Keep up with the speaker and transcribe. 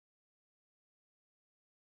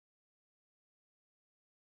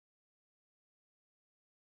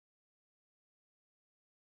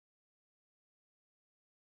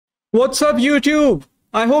What's up, YouTube?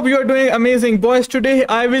 I hope you are doing amazing, boys. Today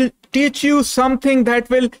I will teach you something that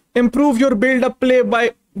will improve your build-up play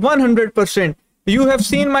by 100%. You have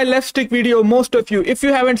seen my left stick video, most of you. If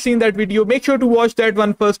you haven't seen that video, make sure to watch that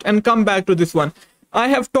one first and come back to this one. I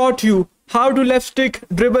have taught you how to left stick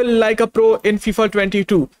dribble like a pro in FIFA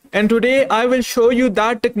 22. And today I will show you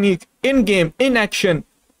that technique in game, in action,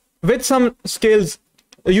 with some skills,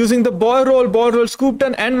 using the ball roll, scoop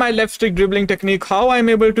turn, and my left stick dribbling technique, how I'm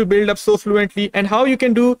able to build up so fluently and how you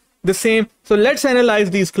can do the same. So let's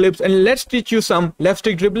analyze these clips and let's teach you some left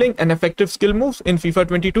stick dribbling and effective skill moves in FIFA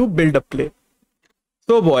 22 build up play.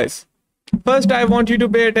 So boys, first I want you to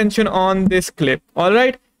pay attention on this clip. All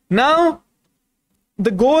right, now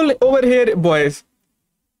the goal over here, boys,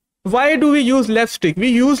 why do we use left stick? We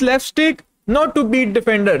use left stick not to beat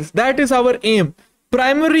defenders. That is our aim.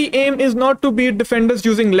 Primary aim is not to beat defenders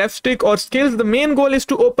using left stick or skills. The main goal is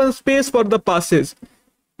to open space for the passes.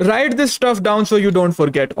 Write this stuff down so you don't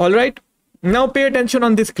forget. All right, now pay attention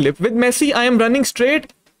on this clip. With Messi, I am running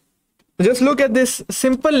straight. Just look at this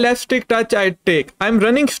simple left stick touch I take. I'm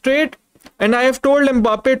running straight and I have told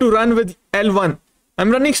Mbappe to run with L1. I'm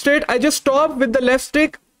running straight. I just stop with the left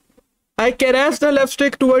stick. I caress the left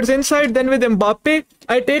stick towards inside. Then with Mbappe,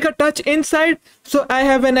 I take a touch inside. So I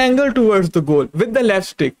have an angle towards the goal with the left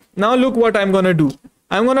stick. Now look what I'm going to do.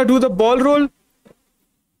 I'm going to do the ball roll.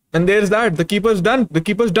 And there's that. The keeper's done. The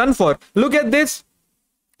keeper's done for. Look at this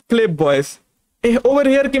clip, boys. Over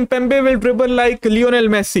here, Kimpembe will dribble like Lionel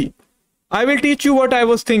Messi. I will teach you what I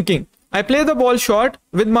was thinking. I play the ball short.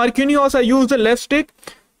 With Marquinhos, I use the left stick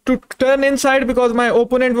to turn inside because my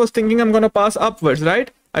opponent was thinking I'm going to pass upwards,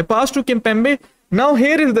 right? I pass to Kimpembe. Now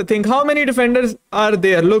here is the thing. How many defenders are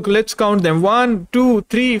there? Look, let's count them. 1, 2,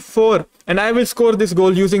 3, 4. And I will score this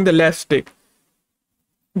goal using the left stick.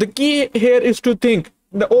 The key here is to think.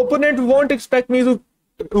 The opponent won't expect me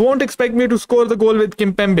to score the goal with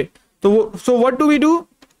Kimpembe. So what do?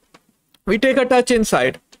 We take a touch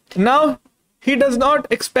inside. Now he does not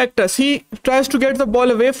expect us. He tries to get the ball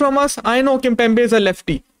away from us. I know Kimpembe is a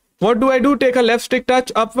lefty. What do? Take a left stick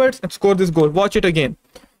touch upwards and score this goal. Watch it again.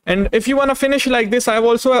 And if you want to finish like this, I've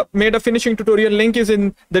also made a finishing tutorial. Link is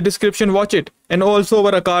in the description. Watch it. And also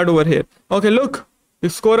over a card over here. Okay, look. You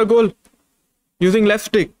score a goal using left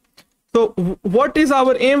stick. So what is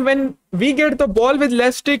our aim when we get the ball with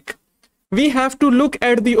left stick? We have to look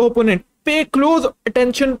at the opponent. Pay close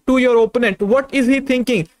attention to your opponent. What is he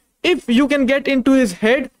thinking? If you can get into his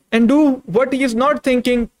head and do what he is not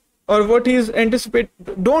thinking, or what he is anticipating,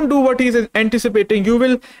 don't do what he is anticipating, you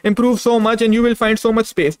will improve so much and you will find so much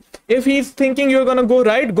space. If he's thinking you're gonna go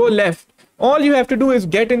right, go left. All you have to do is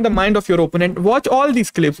get in the mind of your opponent. Watch all these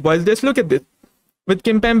clips, boys. Just look at this. With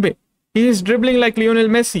Kimpembe, he is dribbling like Lionel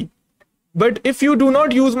Messi. But if you do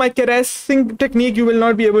not use my caressing technique, you will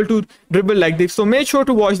not be able to dribble like this. So make sure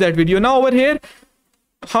to watch that video. Now over here,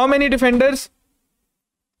 how many defenders?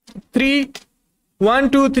 3. 1,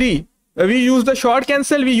 2, 3. We use the short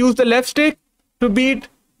cancel. We use the left stick to beat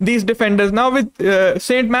these defenders. Now with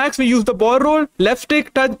Saint Max, we use the ball roll, left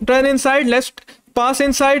stick, turn inside, left pass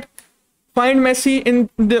inside, find Messi in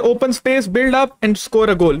the open space, build up and score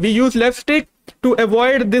a goal. We use left stick to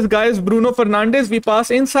avoid this guy's Bruno Fernandes. We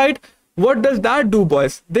pass inside. What does that do,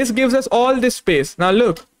 boys? This gives us all this space. Now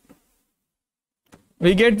look,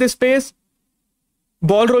 we get this space,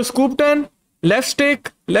 ball roll, scoop turn, left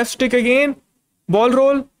stick again, ball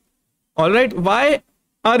roll. All right, why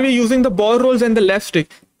are we using the ball rolls and the left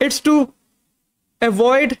stick? It's to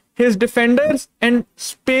avoid his defenders and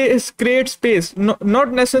create space,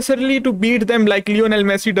 not necessarily to beat them like Lionel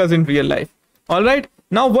Messi does in real life. All right,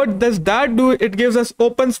 now what does that do? It gives us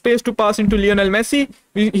open space to pass into Lionel Messi.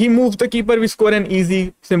 He moves the keeper, we score an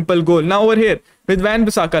easy, simple goal. Now over here with Van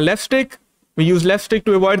Bissaka, left stick, we use left stick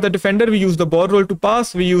to avoid the defender. We use the ball roll to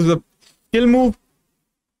pass. We use the skill move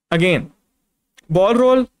again, ball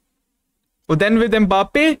roll. Then with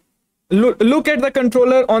Mbappe, look at the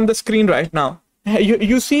controller on the screen right now.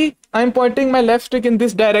 You see, I'm pointing my left stick in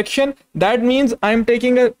this direction. That means I'm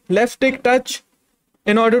taking a left stick touch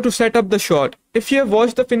in order to set up the shot. If you have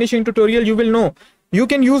watched the finishing tutorial, you will know you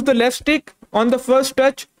can use the left stick on the first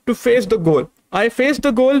touch to face the goal. I faced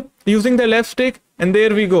the goal using the left stick and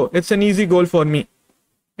there we go. It's an easy goal for me.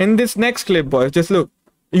 In this next clip, boys, just look.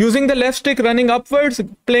 Using the left stick, running upwards,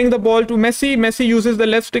 playing the ball to Messi. Messi uses the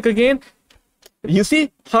left stick again. You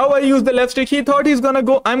see how I use the left stick? He thought he's gonna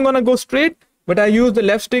go, I'm gonna go straight, but I use the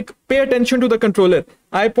left stick. Pay attention to the controller.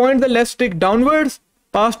 I point the left stick downwards,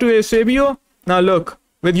 pass to Eusebio. Now look,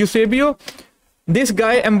 with Eusebio, this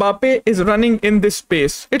guy Mbappe is running in this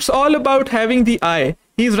space. It's all about having the eye.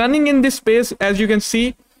 He's running in this space, as you can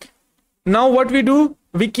see. Now what we do,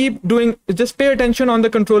 we keep doing, just pay attention on the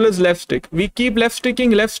controller's left stick. We keep left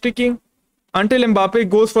sticking until Mbappe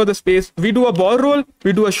goes for the space. We do a ball roll,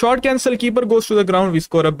 we do a shot cancel, keeper goes to the ground, we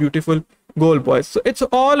score a beautiful goal, boys. So it's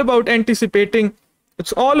all about anticipating.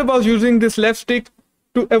 It's all about using this left stick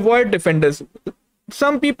to avoid defenders.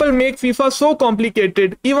 Some people make FIFA so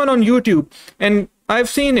complicated, even on YouTube, and I've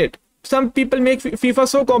seen it. Some people make FIFA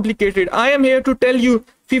so complicated. I am here to tell you,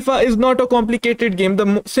 FIFA is not a complicated game.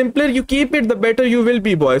 The simpler you keep it, the better you will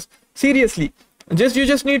be, boys. Seriously, you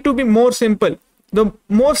just need to be more simple. The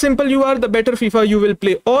more simple you are, the better FIFA you will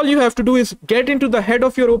play. All you have to do is get into the head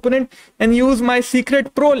of your opponent and use my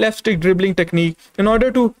secret pro left stick dribbling technique in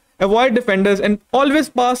order to avoid defenders and always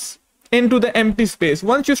pass into the empty space.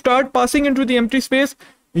 Once you start passing into the empty space,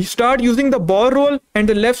 you start using the ball roll and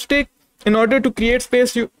the left stick in order to create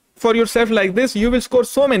space for yourself like this. You will score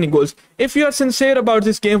so many goals. If you are sincere about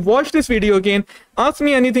this game, watch this video again, ask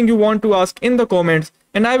me anything you want to ask in the comments,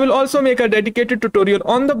 and I will also make a dedicated tutorial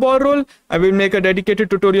on the ball roll. I will make a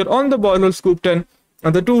dedicated tutorial on the ball roll scoop turn,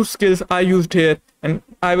 and the two skills I used here, and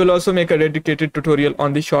I will also make a dedicated tutorial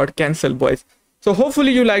on the shot cancel, boys. So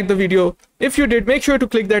hopefully you liked the video. If you did, make sure to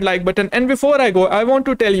click that like button. And before I go, I want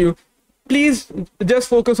to tell you, please just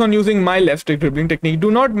focus on using my left stick dribbling technique. Do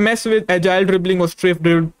not mess with agile dribbling or strafe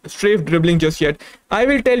dribbling just yet. I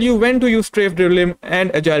will tell you when to use strafe dribbling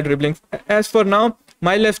and agile dribbling. As for now,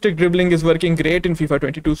 my left stick dribbling is working great in FIFA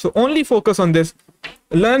 22. So only focus on this.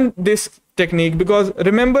 Learn this technique, because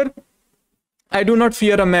remember, I do not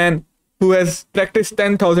fear a man who has practiced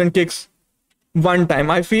 10,000 kicks one time.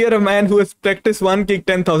 I fear a man who has practiced one kick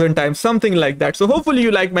 10,000 times, something like that. So hopefully you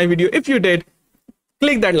liked my video. If you did,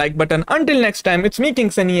 click that like button. Until next time, it's me,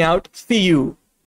 King Sunny, out. See you.